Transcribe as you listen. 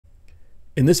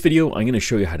In this video, I'm going to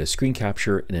show you how to screen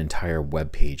capture an entire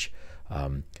web page.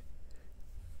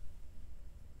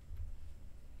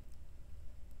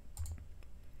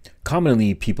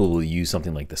 Commonly, people will use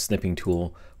something like the snipping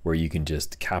tool where you can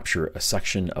just capture a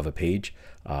section of a page.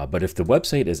 But if the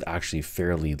website is actually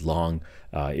fairly long,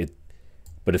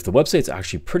 but if the website's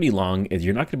actually pretty long,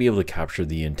 you're not going to be able to capture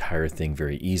the entire thing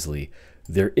very easily.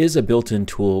 There is a built-in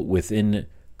tool within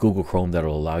Google Chrome that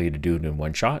will allow you to do it in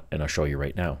one shot, and I'll show you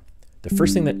right now. The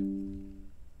first thing that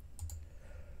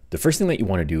you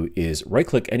want to do is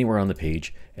right-click anywhere on the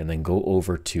page and then go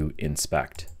over to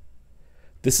Inspect.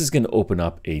 This is going to open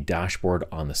up a dashboard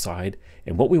on the side,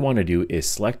 and what we want to do is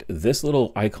select this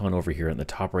little icon over here in the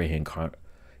top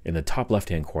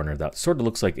left-hand corner that sort of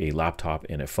looks like a laptop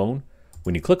and a phone.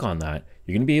 When you click on that,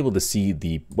 you're going to be able to see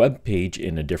the web page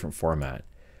in a different format.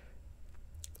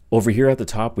 Over here at the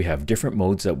top, we have different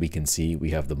modes that we can see. We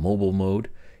have the mobile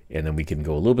mode, and then we can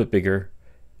go a little bit bigger,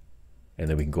 and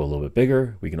then we can go a little bit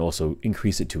bigger. We can also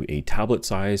increase it to a tablet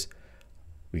size.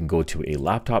 We can go to a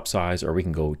laptop size, or we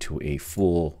can go to a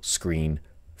full screen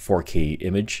 4K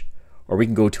image, or we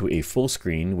can go to a full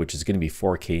screen, which is going to be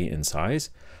 4K in size.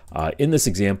 In this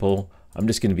example, I'm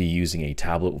just going to be using a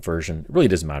tablet version. It really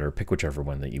doesn't matter. Pick whichever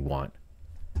one that you want.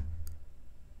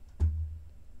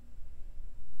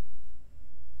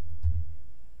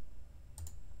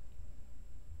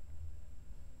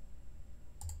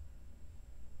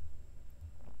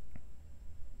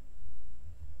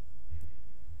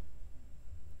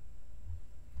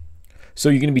 So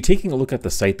you're going to be taking a look at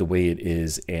the site the way it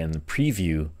is and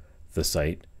preview the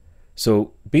site.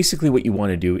 So basically what you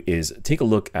want to do is take a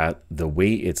look at the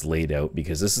way it's laid out,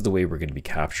 because this is the way we're going to be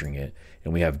capturing it.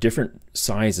 And we have different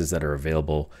sizes that are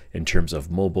available in terms of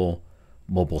mobile,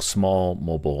 mobile small,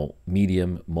 mobile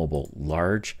medium, mobile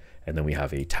large, and then we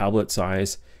have a tablet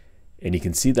size. And you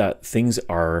can see that things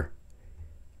are,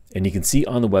 and you can see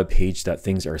on the web page that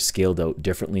things are scaled out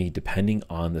differently depending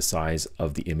on the size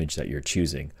of the image that you're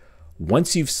choosing.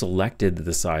 Once you've selected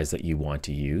the size that you want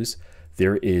to use,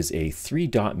 there is a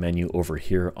 3-dot menu over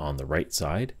here on the right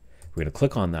side. We're going to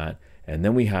click on that, and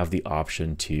then we have the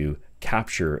option to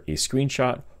capture a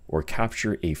screenshot or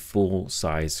capture a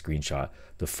full-size screenshot.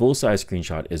 The full-size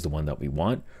screenshot is the one that we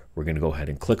want. We're going to go ahead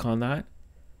and click on that,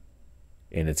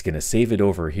 and it's going to save it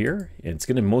over here, and it's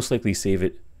going to most likely save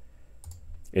it,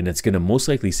 in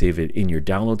your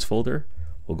downloads folder.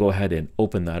 We'll go ahead and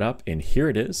open that up, and here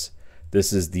it is.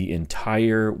 This is the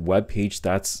entire web page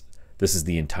that's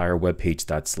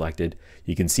selected.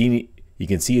 You can see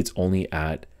it's only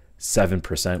at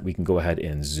 7%. We can go ahead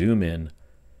and zoom in.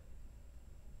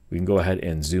 We can go ahead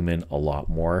and zoom in a lot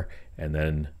more, and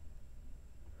then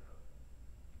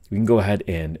we can go ahead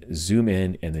and zoom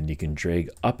in, and then you can drag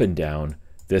up and down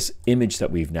this image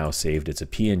that we've now saved. It's a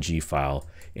PNG file,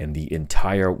 and the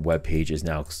entire web page is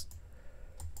now.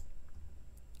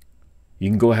 You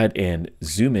can go ahead and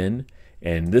zoom in,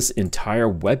 and this entire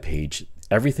web page,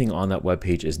 everything on that web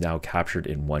page is now captured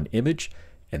in one image,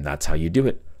 and that's how you do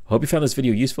it. Hope you found this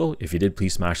video useful. If you did,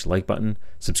 please smash the like button.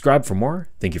 Subscribe for more.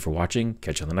 Thank you for watching.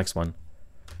 Catch you on the next one.